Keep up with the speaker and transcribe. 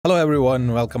Hello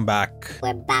everyone, welcome back.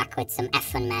 We're back with some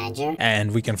F1 Manager.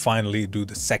 And we can finally do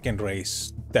the second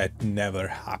race that never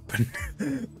happened.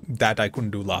 That I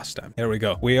couldn't do last time. Here we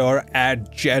go. We are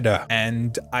at Jeddah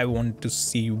and I want to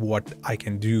see what I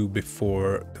can do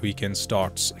before the weekend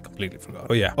starts. I completely forgot.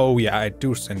 Oh yeah, I had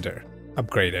Tour Center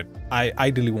upgraded. I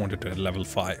ideally wanted to at level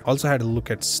 5. Also had a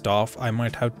look at staff. I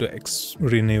might have to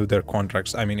renew their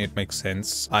contracts. I mean, it makes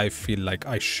sense. I feel like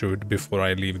I should before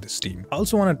I leave this team. I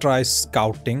also want to try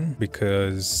scouting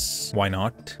because why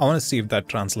not? I want to see if that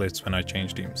translates when I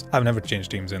change teams. I've never changed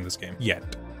teams in this game yet.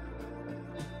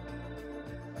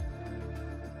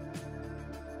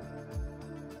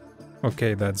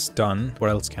 Okay, that's done. What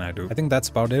else can I do? I think that's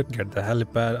about it. Get the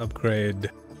helipad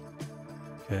upgrade.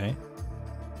 Okay.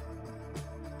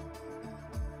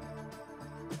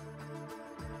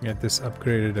 Get this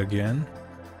upgraded again.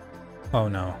 Oh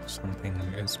no, something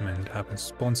is meant to happen.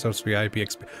 Sponsors VIP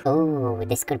XP. Oh,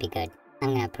 this could be good.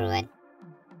 I'm gonna approve it.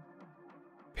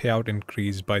 Payout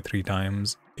increased by 3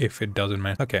 times if it doesn't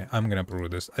matter. Okay, I'm gonna approve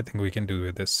this. I think we can do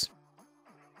with this.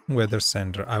 Weather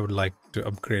Center, I would like to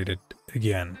upgrade it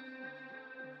again.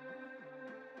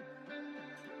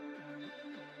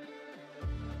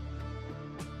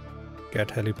 Get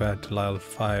helipad to level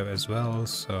 5 as well,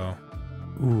 so...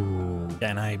 Ooh,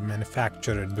 can I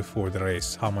manufacture it before the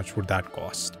race? How much would that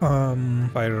cost?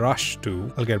 If I rush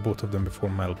to, I'll get both of them before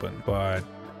Melbourne. But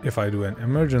if I do an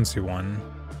emergency one,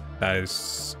 that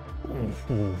is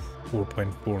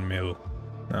 4.4 mil.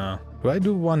 Do I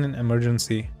do one in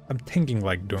emergency? I'm thinking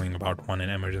like doing about one in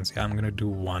emergency. I'm gonna do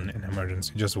one in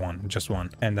emergency, just one.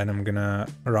 And then I'm gonna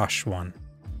rush one.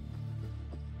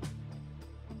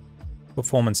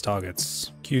 Performance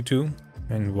targets, Q2,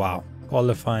 and wow.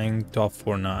 Qualifying top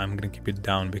 4 now. I'm gonna keep it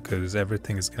down because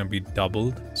everything is gonna be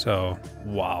doubled. So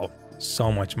wow,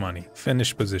 so much money.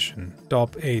 Finish position,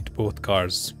 top 8 both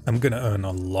cars. I'm gonna earn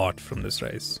a lot from this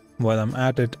race. While I'm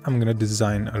at it, I'm gonna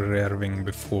design a rear wing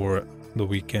before the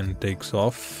weekend takes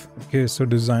off. Okay, so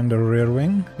designed a rear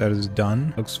wing. That is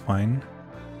done. Looks fine.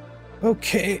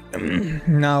 Okay,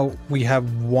 now we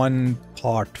have one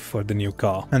part for the new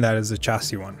car, and that is the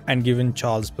chassis one. And given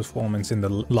Charles' performance in the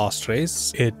last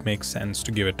race, it makes sense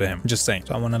to give it to him. Just saying.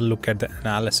 So I want to look at the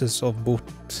analysis of both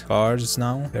cars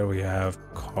now. There we have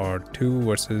car 2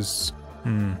 versus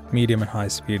medium and high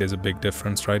speed is a big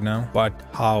difference right now. But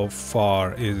how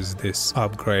far is this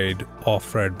upgrade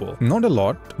off Red Bull? Not a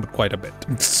lot, but quite a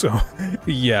bit. So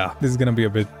yeah, this is gonna be a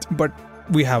bit, but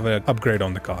we have an upgrade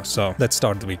on the car, so let's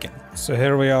start the weekend. So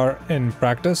here we are in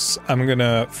practice. I'm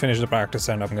gonna finish the practice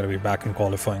and I'm gonna be back in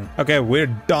qualifying. Okay, we're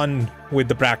done with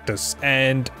the practice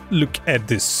and look at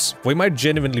this. We might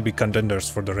genuinely be contenders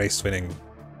for the race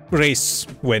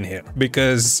win here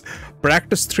because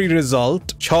practice 3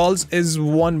 result, Charles is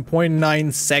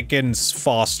 1.9 seconds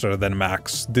faster than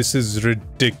Max. This is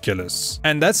ridiculous.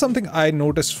 And that's something I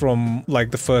noticed from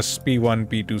like the first P1,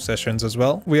 P2 sessions as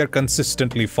well. We are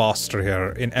consistently faster here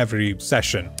in every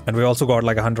session. And we also got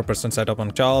like 100% setup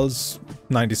on Charles,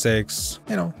 96.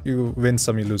 You know, you win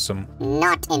some, you lose some.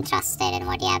 Not interested in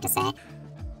what you have to say.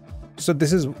 So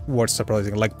this is what's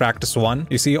surprising, like practice 1,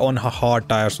 you see on hard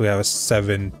tires we have a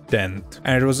 7/10,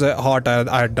 and it was a hard tire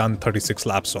I had done 36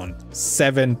 laps on.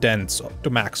 7/10 to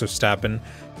Max Verstappen.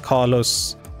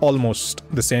 Carlos almost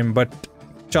the same, but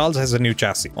Charles has a new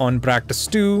chassis. On practice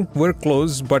 2, we're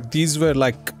close, but these were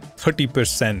like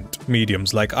 30%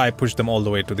 mediums, like I pushed them all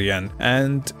the way to the end.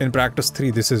 And in practice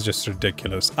 3, this is just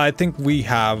ridiculous. I think we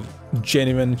have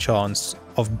genuine chance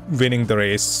of winning the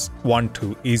race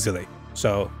 1-2 easily.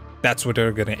 So that's what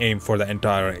we're gonna aim for the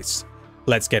entire race.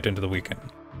 Let's get into the weekend.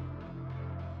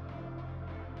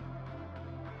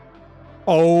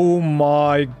 Oh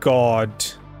my god.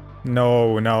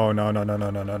 No.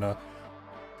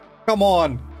 Come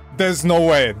on. There's no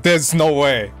way.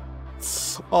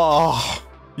 Oh,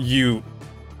 you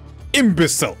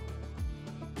imbecile.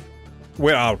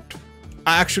 We're out.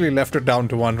 I actually left it down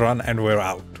to 1 run and we're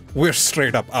out. We're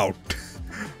straight up out.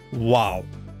 Wow.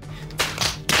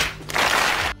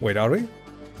 Wait, are we?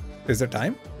 Is there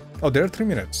time? Oh, there are 3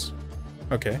 minutes.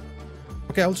 Okay,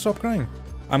 I'll stop crying.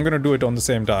 I'm gonna do it on the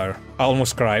same tire. I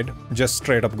almost cried. Just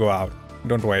straight up go out.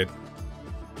 Don't wait.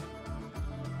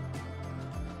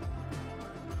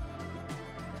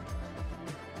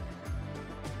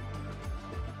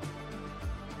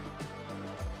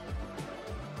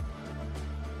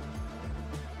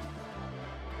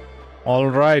 All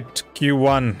right,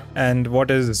 Q1. And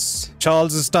what is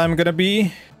Charles's time gonna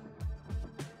be?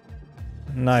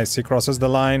 Nice, he crosses the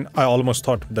line. I almost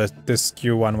thought that this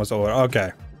Q1 was over.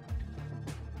 Okay.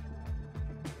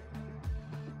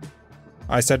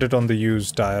 I set it on the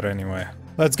used tire anyway.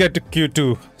 Let's get to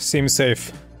Q2. Seems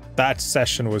safe. That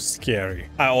session was scary.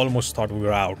 I almost thought we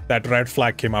were out. That red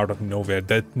flag came out of nowhere.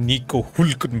 That Nico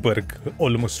Hulkenberg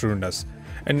almost ruined us.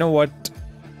 And you know what?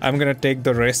 I'm gonna take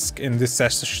the risk in this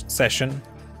session.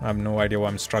 I have no idea why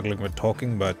I'm struggling with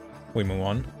talking, but we move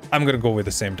on. I'm gonna go with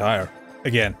the same tire.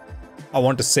 Again, I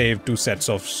want to save 2 sets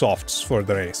of softs for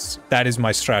the race. That is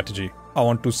my strategy. I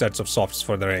want 2 sets of softs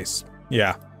for the race.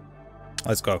 Yeah.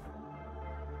 Let's go.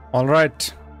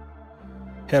 Alright.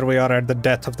 Here we are at the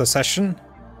death of the session.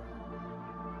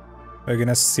 We're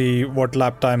gonna see what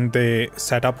lap time they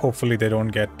set up. Hopefully they don't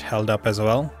get held up as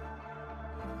well.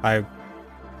 I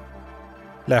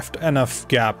left enough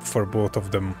gap for both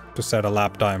of them to set a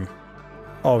lap time.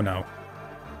 Oh no.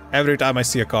 Every time I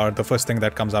see a car, the first thing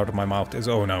that comes out of my mouth is,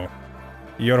 oh no.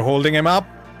 You're holding him up?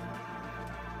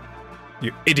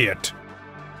 You idiot.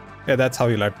 Yeah, that's how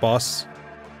you let pass.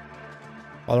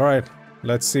 Alright,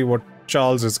 let's see what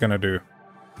Charles is gonna do.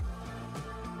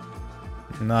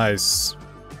 Nice.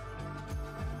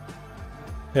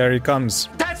 Here he comes.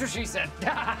 That's what she said.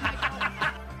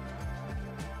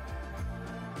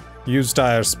 Use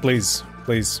tires, please.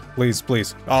 Please, please,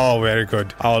 please. Oh, very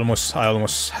good. I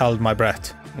almost held my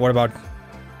breath. What about...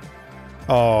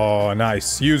 Oh,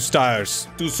 nice. Use tires.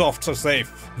 2 softs are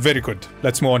safe. Very good.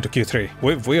 Let's move on to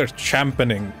Q3. We are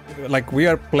championing. Like, we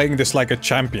are playing this like a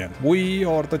champion. We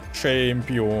are the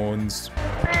champions.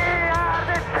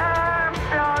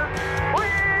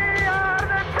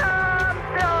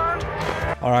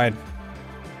 Alright.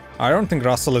 I don't think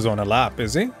Russell is on a lap,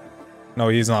 is he? No,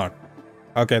 he's not.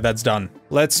 Okay, that's done.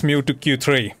 Let's move to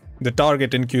Q3. The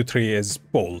target in Q3 is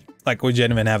pole. Like, we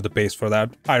genuinely have the pace for that.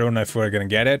 I don't know if we're gonna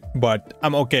get it, but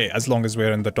I'm okay as long as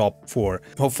we're in the top 4.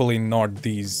 Hopefully not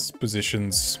these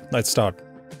positions. Let's start.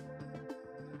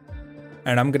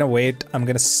 And I'm gonna wait. I'm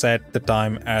gonna set the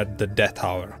time at the death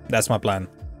hour. That's my plan.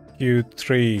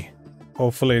 Q3.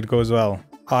 Hopefully it goes well.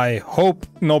 I hope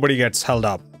nobody gets held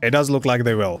up. It does look like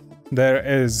they will. There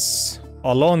is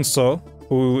Alonso,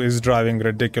 who is driving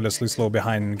ridiculously slow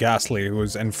behind Gasly, who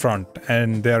is in front,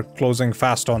 and they're closing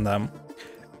fast on them.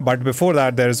 But before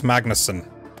that, there's Magnussen,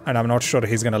 and I'm not sure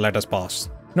he's gonna let us pass.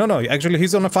 No, actually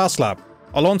he's on a fast lap.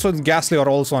 Alonso and Gasly are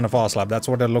also on a fast lap. That's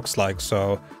what it looks like.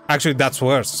 So actually that's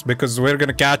worse because we're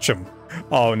gonna catch him.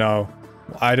 Oh no,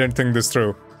 I didn't think this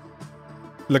through.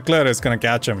 Leclerc is gonna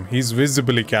catch him. He's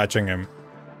visibly catching him.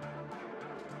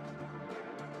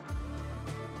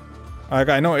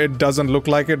 I know it doesn't look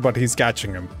like it, but he's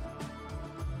catching him.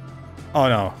 Oh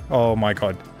no. Oh my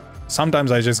god.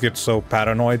 Sometimes I just get so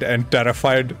paranoid and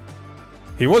terrified.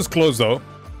 He was close though.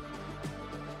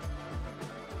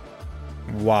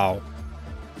 Wow.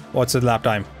 What's the lap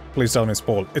time? Please tell me it's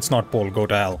pole. It's not pole. Go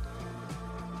to hell.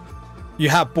 You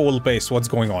have pole pace. What's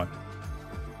going on?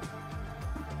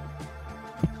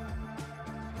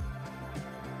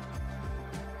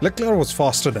 Leclerc was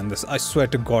faster than this. I swear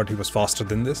to God he was faster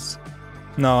than this.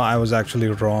 No, I was actually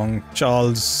wrong.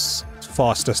 Charles'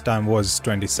 fastest time was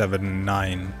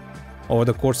 27.9. Over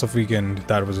the course of weekend,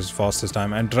 that was his fastest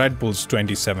time. And Red Bull's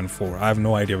 27.4. I have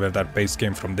no idea where that pace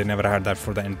came from. They never had that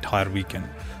for the entire weekend.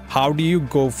 How do you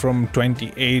go from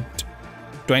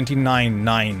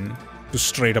 29.9 to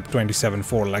straight up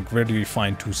 27.4? Like, where do you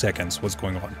find 2 seconds? What's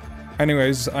going on?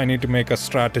 Anyways, I need to make a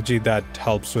strategy that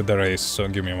helps with the race. So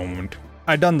give me a moment.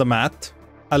 I done the math.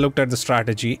 I looked at the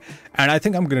strategy, and I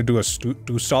think I'm gonna do a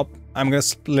 2-stop. I'm gonna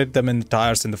split them in the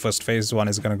tires in the first phase. One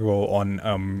is gonna go on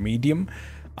a medium,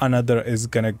 another is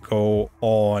gonna go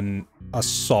on a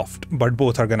soft, but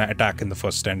both are gonna attack in the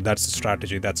first end. That's the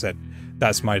strategy. That's it.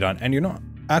 That's my done. And you know,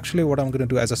 actually what I'm gonna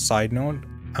do as a side note,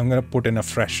 I'm gonna put in a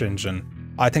fresh engine.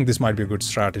 I think this might be a good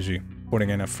strategy, putting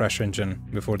in a fresh engine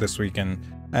before this weekend,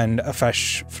 and a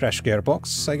fresh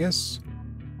gearbox, I guess.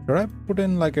 Should I put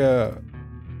in like a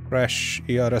fresh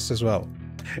ERS as well?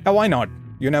 Yeah, why not?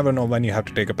 You never know when you have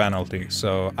to take a penalty.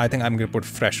 So I think I'm gonna put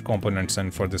fresh components in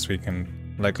for this weekend.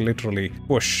 Like literally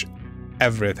push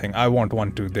everything. I want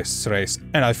one to this race,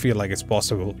 and I feel like it's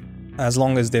possible as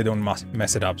long as they don't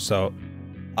mess it up. So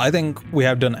I think we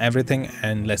have done everything,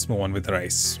 and let's move on with the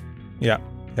race. Yeah,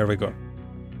 here we go.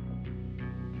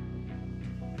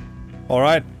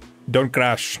 Alright, don't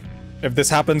crash. If this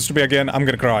happens to me again, I'm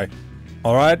gonna cry.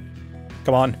 Alright,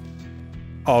 come on.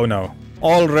 Oh no,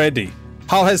 already.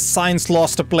 How has Sainz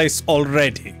lost a place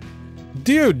already?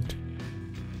 Dude!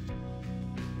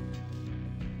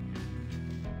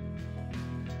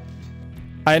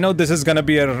 I know this is gonna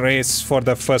be a race for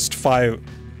the first 5.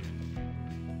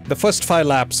 The first 5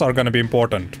 laps are gonna be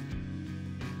important.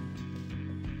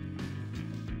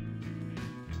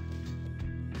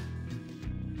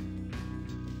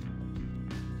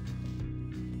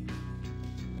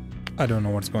 I don't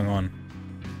know what's going on.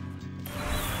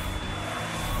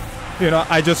 You know,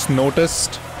 I just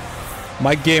noticed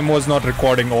my game was not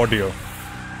recording audio.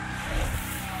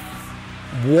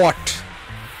 What?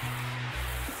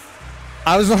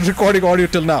 I was not recording audio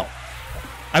till now.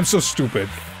 I'm so stupid.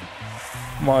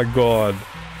 My god.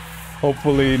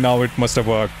 Hopefully now it must have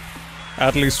worked.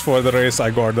 At least for the race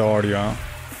I got the audio.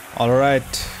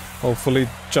 Alright. Hopefully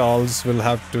Charles will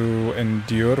have to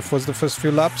endure for the first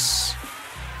few laps,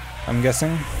 I'm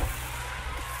guessing.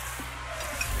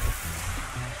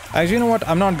 Actually, you know what?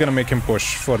 I'm not gonna make him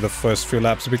push for the first few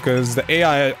laps because the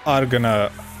AI are gonna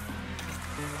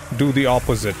do the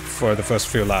opposite for the first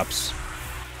few laps.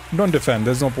 Don't defend,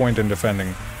 there's no point in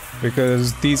defending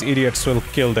because these idiots will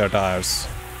kill their tires.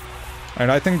 And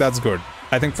I think that's good.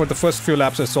 I think for the first few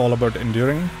laps it's all about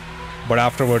enduring, but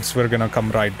afterwards we're gonna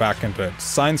come right back into it.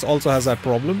 Sainz also has that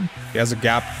problem. He has a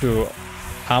gap to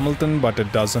Hamilton, but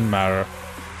it doesn't matter.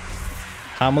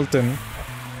 Hamilton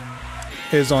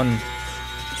is on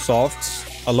softs,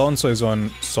 Alonso is on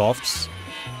softs,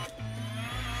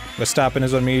 Verstappen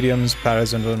is on mediums,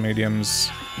 Perez is on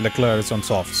mediums, Leclerc is on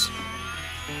softs.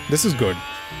 This is good.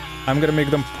 I'm gonna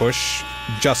make them push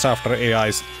just after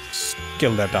AIs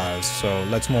kill their tires. So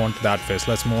let's move on to that phase.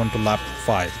 Let's move on to lap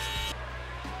 5.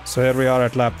 So here we are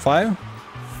at lap 5.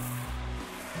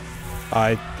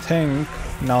 I think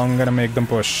now I'm gonna make them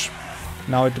push.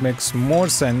 Now it makes more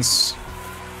sense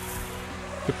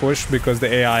to push because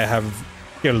the AI have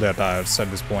killed their tires at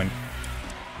this point.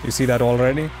 You see that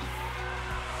already?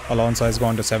 Alonso has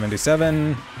gone to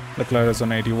 77, Leclerc is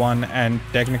on 81, and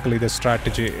technically the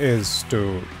strategy is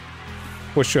to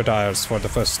push your tires for the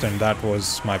first stint. That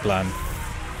was my plan.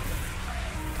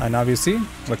 And now you see,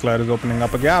 Leclerc is opening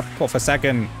up a gap of a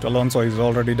second to Alonso. He's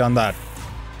already done that.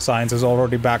 Sainz is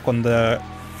already back on the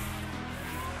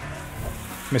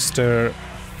Mr.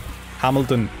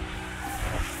 Hamilton.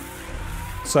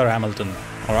 Sir Hamilton.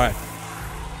 Alright.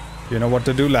 You know what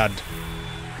to do, lad.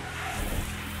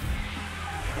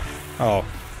 Oh.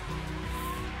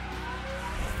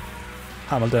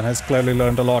 Hamilton has clearly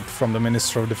learned a lot from the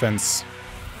Minister of Defense.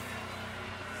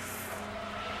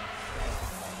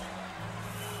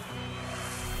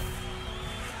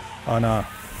 Oh no.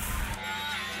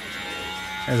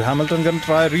 Is Hamilton gonna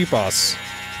try a repass?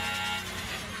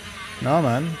 No,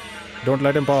 man. Don't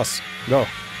let him pass. Go.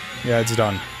 Yeah, it's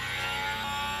done.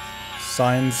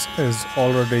 Sainz is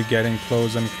already getting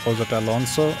close and closer to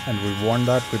Alonso, and we won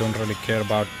that. We don't really care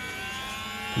about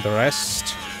the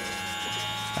rest.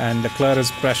 And Leclerc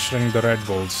is pressuring the Red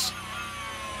Bulls.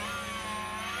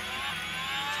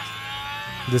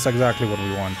 This is exactly what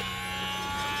we want.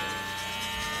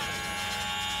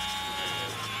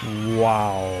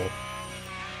 Wow.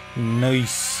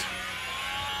 Nice.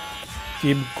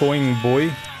 Keep going,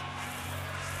 boy.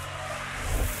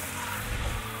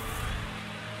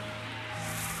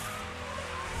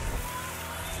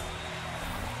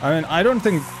 I mean, I don't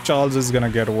think Charles is gonna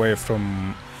get away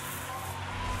from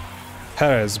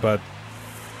Perez, but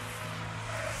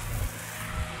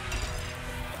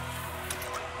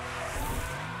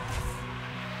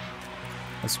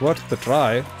it's worth the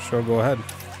try. Sure, go ahead.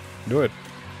 Do it.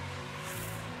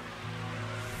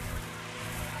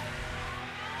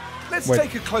 Let's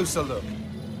take a closer look.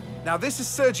 Now this is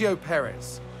Sergio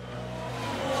Perez.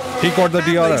 He got the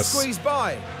Can they DRS. squeeze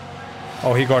by?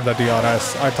 Oh, he got the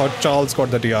DRS. I thought Charles got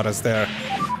the DRS there.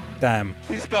 Damn.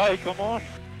 This guy, come on.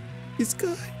 This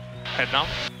guy. Head down.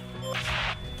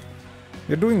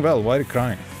 You're doing well. Why are you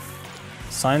crying?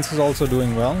 Sainz is also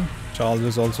doing well. Charles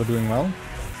is also doing well.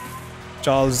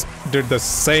 Charles did the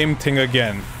same thing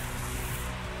again.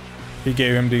 He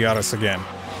gave him DRS again.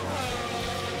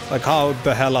 Like, how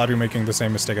the hell are you making the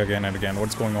same mistake again and again?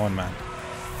 What's going on, man?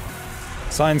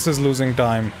 Sainz is losing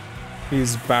time.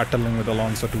 He's battling with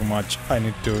Alonso too much. I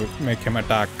need to make him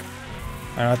attack.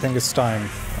 And I think it's time.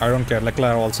 I don't care.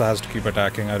 Leclerc also has to keep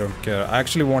attacking. I don't care. I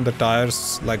actually want the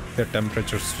tires, like their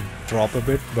temperatures to drop a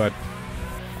bit, but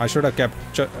I should have kept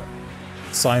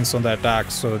Sainz on the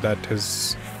attack so that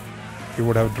he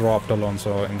would have dropped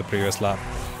Alonso in the previous lap.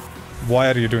 Why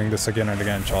are you doing this again and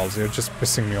again, Charles? You're just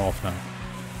pissing me off now.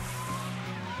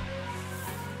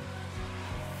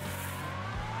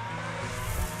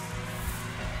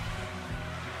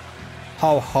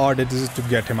 How hard it is to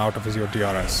get him out of your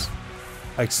DRS.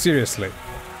 Like, seriously.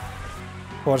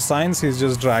 For Sainz, he's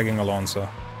just dragging Alonso.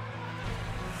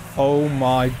 Oh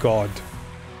my god.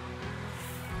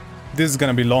 This is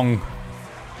gonna be long.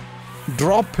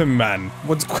 Drop him, man.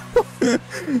 What's going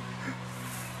on?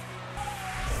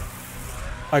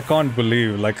 I can't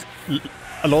believe, like,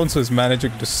 Alonso is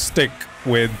managing to stick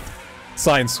with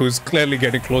Sainz, who is clearly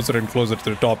getting closer and closer to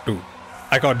the top 2.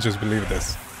 I can't just believe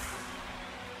this.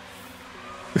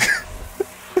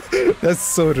 That's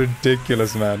so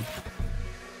ridiculous, man.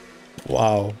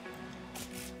 Wow.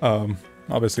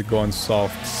 Obviously go on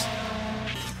softs.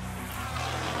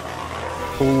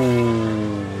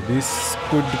 Oh, this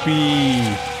could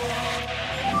be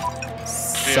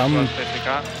something.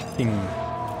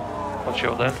 What's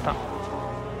your delta?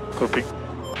 Copy.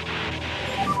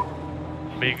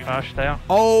 Big rush there.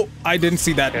 Oh, I didn't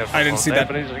see that. Careful I didn't for see that.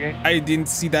 debris again. I didn't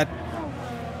see that.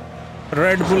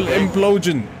 Red Bull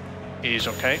implosion. He's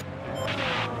okay.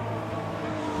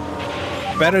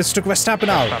 Perez took Verstappen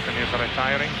out. Verstappen is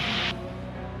retiring.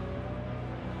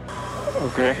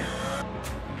 Okay.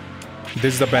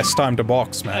 This is the best time to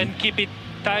box, man. And keep it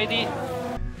tidy.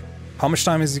 How much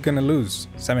time is he gonna lose?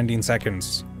 17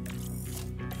 seconds.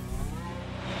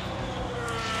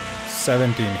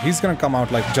 17. He's gonna come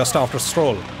out like just after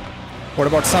Stroll. What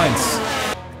about Sainz?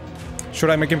 Should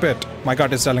I make him pit? My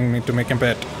gut is telling me to make him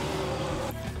pit.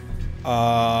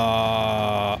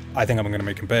 I think I'm gonna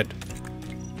make him pit.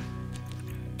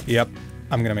 Yep,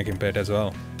 I'm gonna make him pit as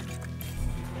well.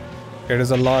 It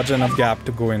is a large enough gap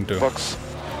to go into. Box.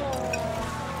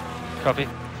 Copy.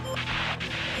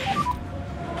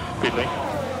 Building.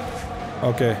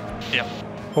 Okay. Yeah.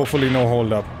 Hopefully no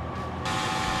hold up.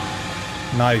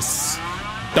 Nice.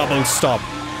 Double stop.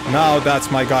 Now that's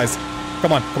my guys.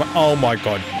 Come on, come on. Oh my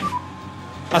god.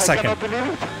 A second. I cannot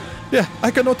believe it. Yeah,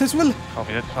 I cannot as well.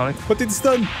 Copy it, sorry. But it's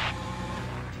done.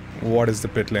 What is the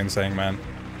pit lane saying, man?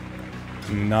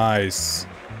 Nice.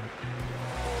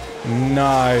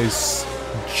 Nice.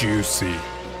 Juicy.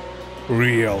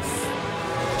 Real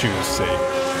juicy.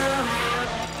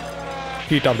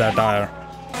 Heat up that tire.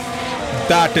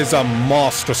 That is a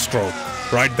master stroke.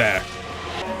 Right there.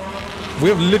 We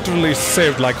have literally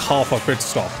saved like half a pit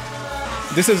stop.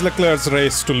 This is Leclerc's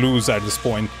race to lose at this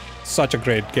point. Such a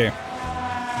great game.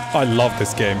 I love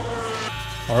this game.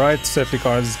 Alright, safety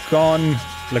car is gone.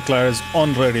 Leclerc is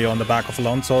already on the back of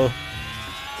Alonso.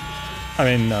 I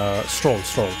mean, Stroll,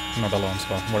 not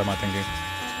Alonso. What am I thinking?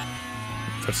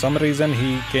 For some reason,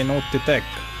 he cannot detect.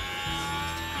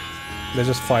 They're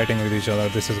just fighting with each other.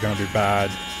 This is gonna be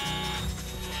bad.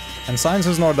 And Sainz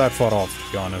is not that far off,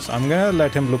 to be honest. I'm gonna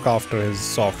let him look after his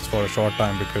softs for a short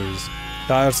time because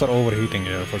tires are overheating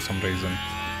here for some reason.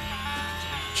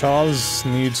 Charles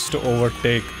needs to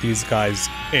overtake these guys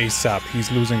ASAP. He's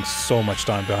losing so much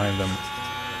time behind them.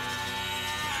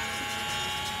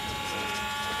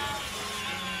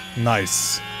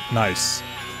 Nice, nice.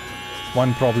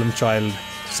 One problem child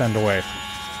sent away.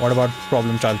 What about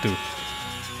problem child 2?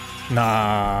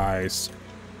 Nice.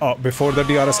 Oh, before the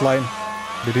DRS line.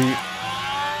 Did he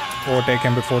overtake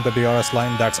him before the DRS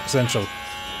line? That's essential.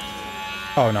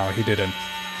 Oh no, he didn't.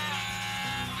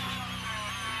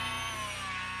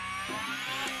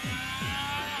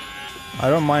 I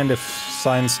don't mind if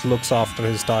Sainz looks after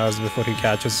his tires before he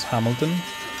catches Hamilton.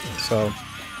 So,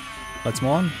 let's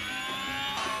move on.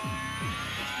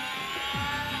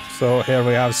 So here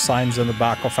we have Sainz in the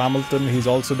back of Hamilton. He's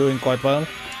also doing quite well.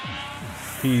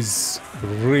 He's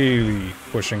really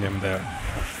pushing him there.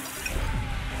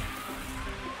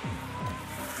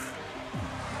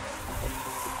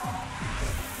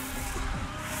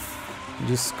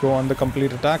 Just go on the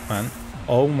complete attack, man.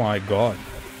 Oh my god.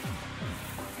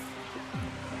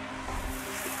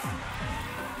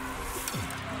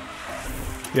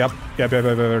 Yep.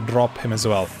 Drop him as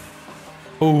well.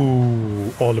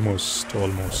 Oh, almost.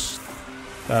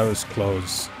 That was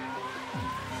close.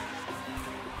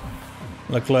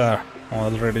 Leclerc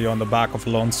already on the back of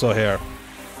Alonso here.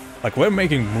 Like, we're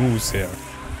making moves here.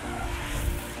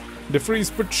 The free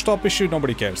pit stop issue,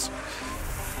 nobody cares.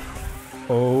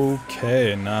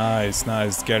 Okay,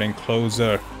 nice. Getting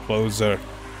closer.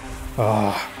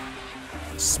 Ah,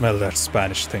 smell that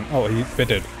Spanish thing. Oh, he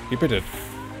pitted.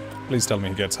 Please tell me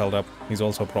he gets held up. He's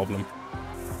also a problem.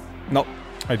 No,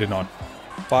 I did not.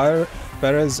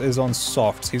 Perez is on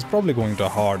softs. He's probably going to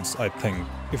hards, I think,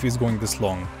 if he's going this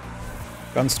long.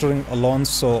 Considering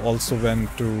Alonso also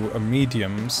went to a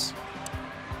mediums,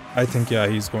 I think, yeah,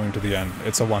 he's going to the end.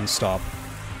 It's a one stop.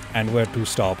 And we're two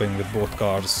stopping with both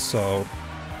cars, so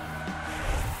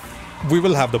we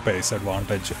will have the pace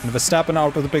advantage. And Verstappen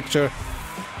out of the picture.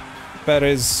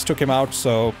 Perez took him out,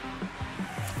 so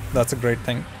that's a great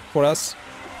thing for us.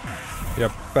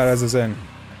 Yep, Perez is in.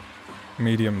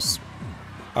 Mediums.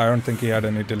 I don't think he had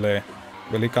any delay.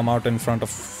 Will he come out in front of...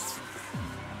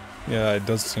 Yeah, it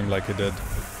does seem like he did.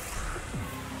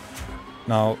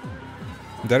 Now,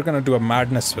 they're gonna do a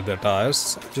madness with their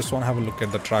tires. Just want to have a look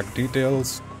at the track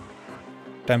details.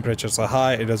 Temperatures are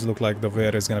high. It does look like the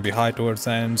wear is gonna be high towards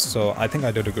the end, so I think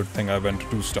I did a good thing. I went to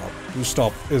two-stop.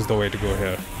 Two-stop is the way to go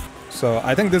here. So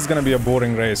I think this is gonna be a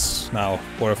boring race now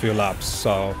for a few laps.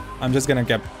 So I'm just gonna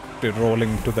keep it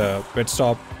rolling to the pit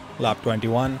stop, lap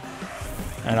 21.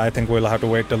 And I think we'll have to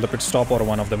wait till the pit stop or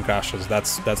one of them crashes.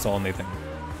 That's the only thing.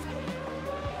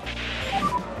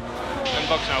 And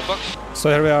box now, box. So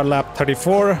here we are, lap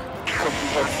 34.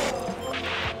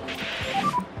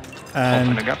 And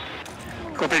Open the gap.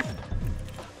 Copy.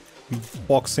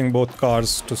 boxing both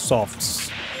cars to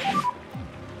softs.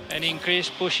 And increase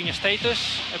pushing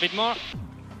status a bit more.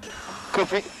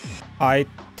 Copy. I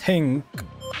think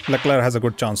Leclerc has a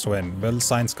good chance to win. Will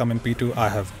Sainz come in P2? I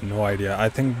have no idea. I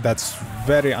think that's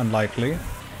very unlikely,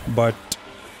 but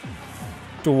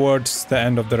towards the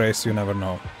end of the race, you never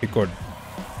know. He could.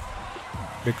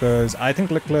 Because I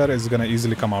think Leclerc is gonna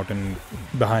easily come out in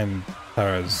behind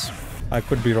Perez. I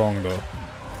could be wrong though.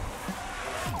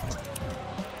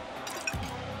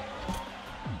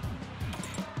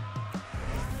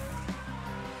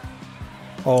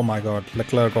 Oh my god,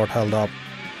 Leclerc got held up.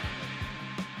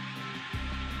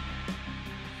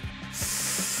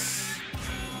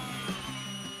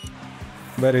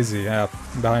 Where is he? Yeah,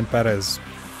 behind Perez.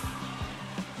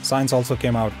 Sainz also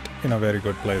came out in a very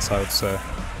good place, I would say.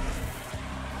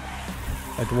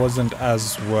 It wasn't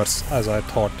as worse as I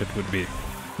thought it would be.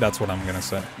 That's what I'm gonna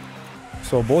say.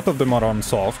 So both of them are on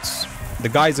softs. The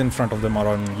guys in front of them are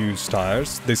on used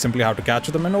tires. They simply have to catch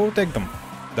them and overtake them.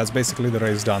 That's basically the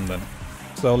race done then.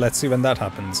 So let's see when that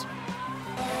happens.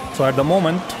 So at the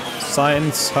moment,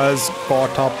 Sainz has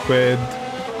caught up with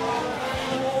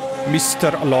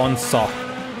Mr. Alonso.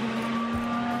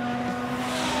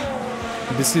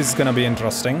 This is gonna be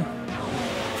interesting.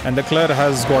 And Leclerc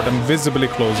has gotten visibly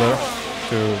closer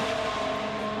to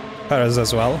Perez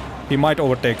as well. He might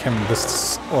overtake him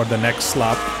this or the next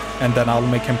lap, and then I'll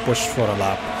make him push for a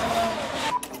lap.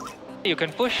 You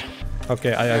can push.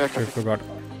 Okay, I actually forgot.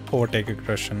 Overtake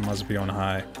aggression must be on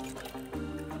high.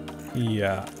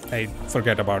 Yeah, I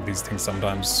forget about these things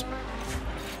sometimes.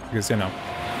 Because, you know,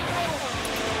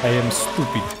 I am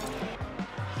stupid.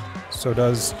 So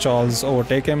does Charles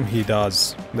overtake him? He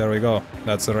does. There we go.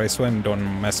 That's a race win.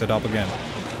 Don't mess it up again.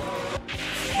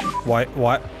 Why?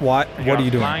 What are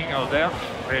you doing? Flying out there.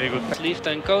 Very good. Lift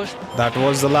and coast. That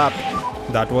was the lap.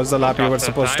 That was the lap you were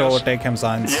supposed to overtake him,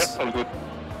 Sainz. Yeah, all good.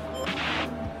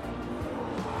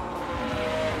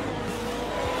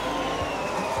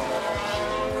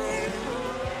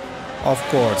 Of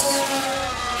course.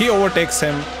 He overtakes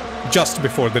him just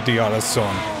before the DRS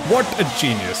zone. What a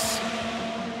genius.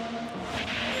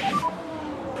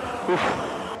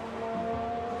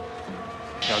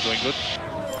 You're doing good.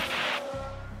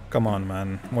 Come on,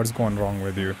 man. What's going wrong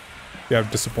with you? You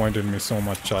have disappointed me so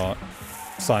much,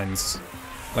 Sainz.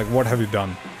 Like, what have you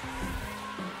done?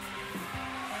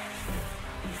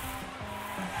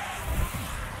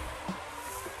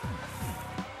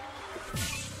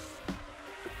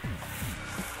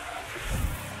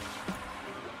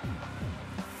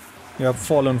 You have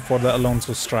fallen for the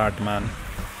Alonso strat, man.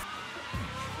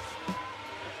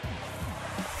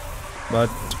 But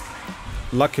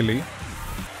luckily,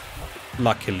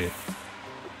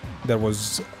 there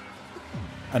was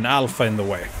an alpha in the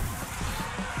way.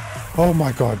 Oh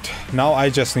my god. Now I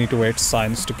just need to wait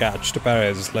Sainz to catch to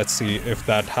Perez. Let's see if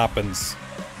that happens.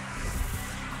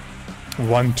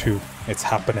 1-2. It's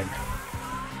happening.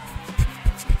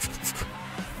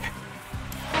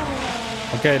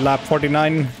 Okay, lap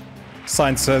 49.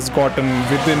 Sainz has gotten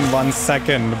within 1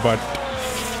 second, but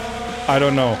I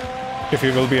don't know if he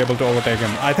will be able to overtake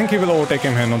him. I think he will overtake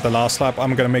him on the last lap.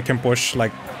 I'm gonna make him push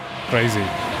like crazy.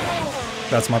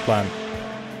 That's my plan.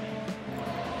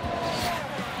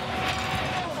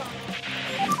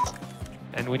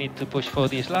 And we need to push for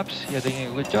these laps. You're doing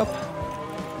a good job.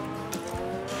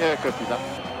 Yeah, copy that.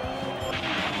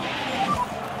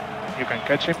 You can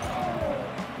catch him.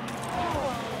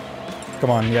 Come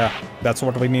on, yeah. That's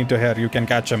what we need to hear. You can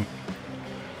catch him.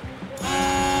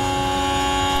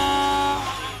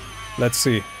 Let's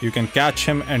see. You can catch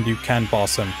him and you can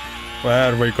pass him.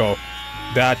 There we go.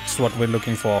 That's what we're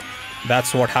looking for.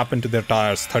 That's what happened to their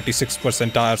tires.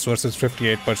 36% tires versus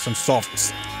 58%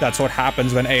 softs. That's what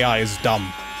happens when AI is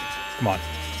dumb. Come on.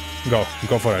 Go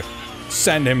for it.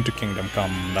 Send him to Kingdom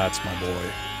Come. That's my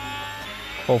boy.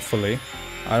 Hopefully.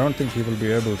 I don't think he will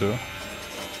be able to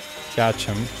catch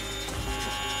him.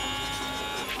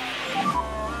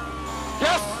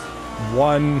 Yes!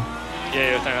 1,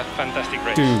 Yeah, you're doing a fantastic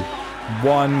race. 2.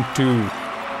 1, 2.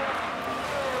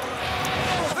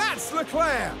 That's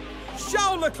Leclerc!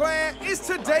 Charles Leclerc is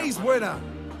today's winner!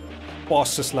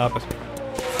 Fastest lap.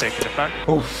 Take the front.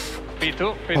 Oof.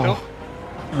 P2, P2. Oh.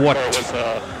 What? It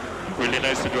was really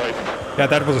nice to drive. Yeah,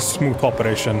 that was a smooth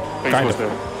operation. Thanks Kind for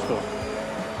of. the- so-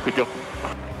 Good job.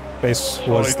 Pace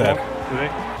was there.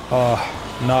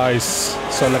 Nice.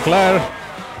 So Leclerc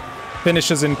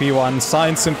finishes in P1,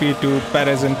 Sainz in P2,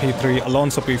 Perez in P3,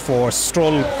 Alonso P4,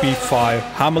 Stroll P5,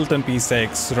 Hamilton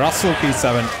P6, Russell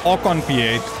P7, Ocon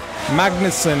P8,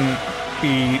 Magnussen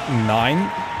P9,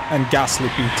 and Gasly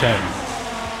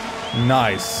P10.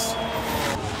 Nice.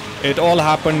 It all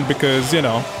happened because, you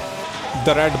know,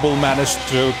 the Red Bull managed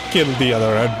to kill the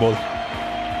other Red Bull.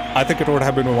 I think it would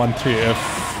have been 1-3 if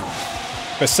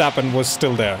Verstappen was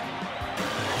still there.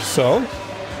 So,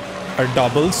 a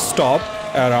double stop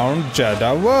around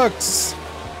Jeddah works.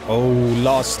 Oh,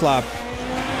 last lap.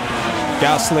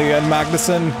 Gasly and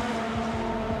Magnussen.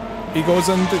 He goes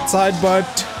on the side, but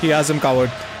he has him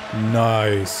covered.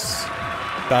 Nice.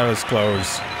 That was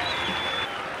close.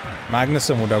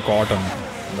 Magnussen would have caught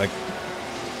him, like,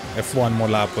 if one more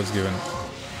lap was given.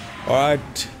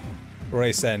 Alright,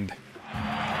 race end.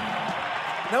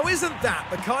 Now isn't that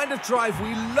the kind of drive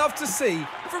we love to see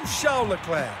from Charles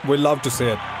Leclerc? We love to see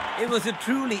it. It was a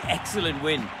truly excellent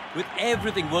win, with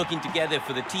everything working together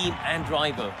for the team and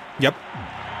driver. Yep.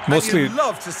 Mostly. And you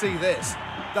love to see this.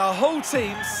 The whole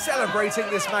team celebrating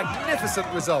this magnificent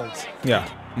result. Yeah.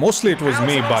 Mostly it was Out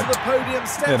me, onto but the podium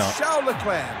steps you know. Charles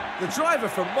Leclerc, the driver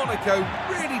from Monaco,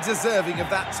 really deserving of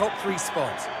that top 3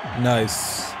 spot.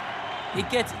 Nice. It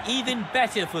gets even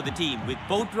better for the team, with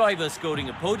both drivers scoring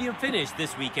a podium finish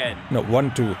this weekend. No,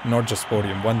 1-2, not just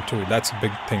podium, 1-2. That's a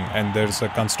big thing, and there's a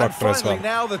constructor And as well. finally,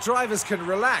 now the drivers can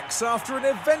relax after an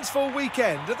eventful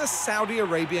weekend at the Saudi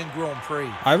Arabian Grand Prix.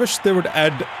 I wish they would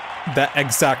add the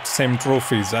exact same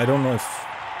trophies. I don't know if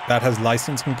that has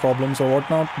licensing problems or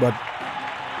whatnot, but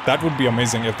that would be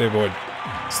amazing if they would.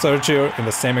 Sergio in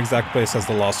the same exact place as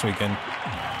the last weekend.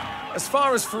 As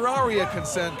far as Ferrari are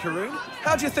concerned, Karun,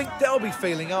 how do you think they'll be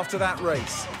feeling after that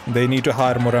race? They need to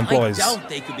hire more employees. I doubt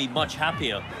they could be much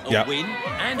happier. A Yeah. win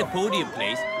and a podium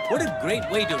place. What a great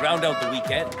way to round out the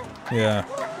weekend. Yeah.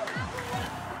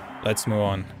 Let's move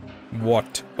on.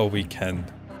 What a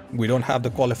weekend. We don't have the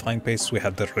qualifying pace, we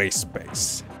have the race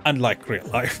pace. Unlike real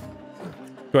life.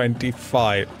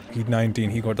 25, P19,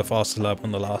 he got the fastest lap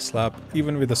on the last lap.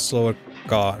 Even with a slower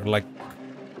car, like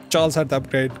Charles had the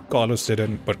upgrade, Carlos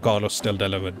didn't, but Carlos still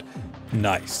delivered.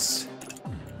 Nice.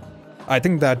 I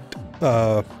think that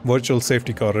virtual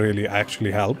safety car really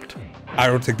actually helped. I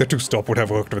don't think the 2-stop would have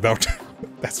worked without.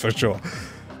 That's for sure.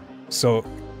 So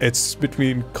it's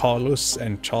between Carlos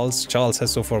and Charles. Charles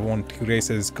has so far won 2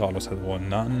 races, Carlos has won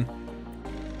none.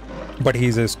 But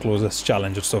he's his closest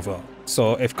challenger so far.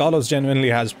 So if Carlos genuinely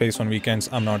has pace on weekends,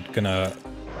 I'm not gonna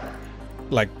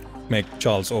like make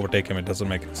Charles overtake him. It doesn't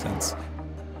make any sense.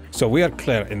 So we are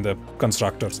clear in the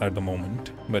constructors at the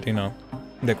moment, but you know,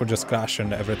 they could just crash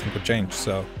and everything could change.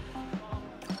 So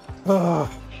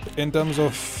in terms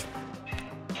of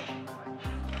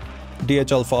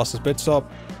DHL fastest pit stop,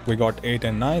 we got 8th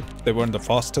and 9th. They weren't the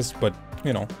fastest, but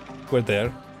you know, we're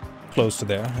there, close to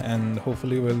there, and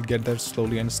hopefully we'll get there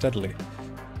slowly and steadily.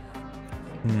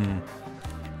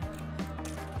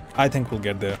 I think we'll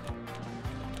get there.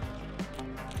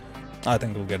 I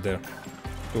think we'll get there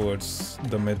towards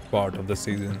the mid part of the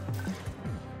season.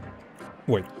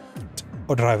 Wait,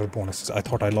 oh, driver bonuses. I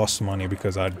thought I lost money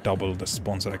because I doubled the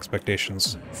sponsor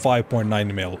expectations.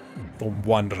 5.9 mil for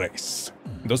one race.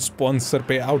 Those sponsor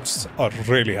payouts are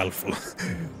really helpful.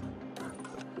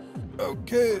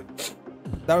 Okay,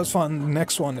 that was fun.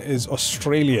 Next one is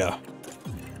Australia.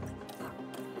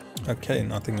 Okay,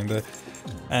 nothing in there.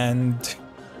 And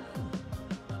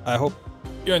I hope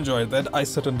you enjoyed that. I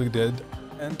certainly did.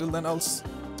 Until then, I'll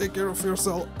take care of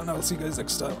yourself and I'll see you guys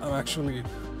next time. I'm actually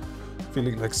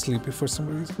feeling like sleepy for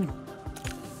some reason.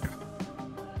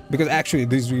 Because actually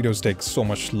these videos take so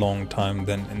much long time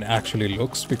than it actually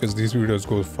looks, because these videos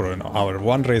go for an hour.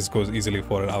 One race goes easily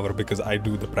for an hour because I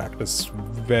do the practice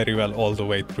very well all the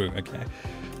way through, okay?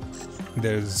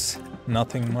 There's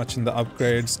nothing much in the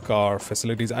upgrades, car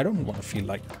facilities. I don't want to feel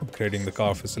like upgrading the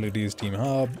car facilities, team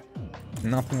hub,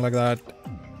 nothing like that.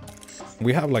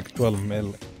 We have like 12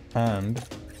 mil, and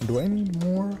do I need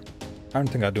more? I don't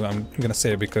think I do. I'm gonna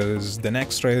say because the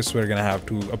next race we're gonna have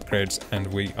 2 upgrades and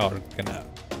we are gonna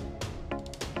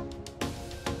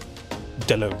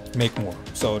make more.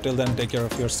 So till then, take care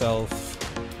of yourself.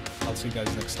 I'll see you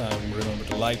guys next time. Remember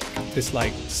to like,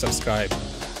 dislike, subscribe.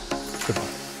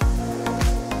 Goodbye.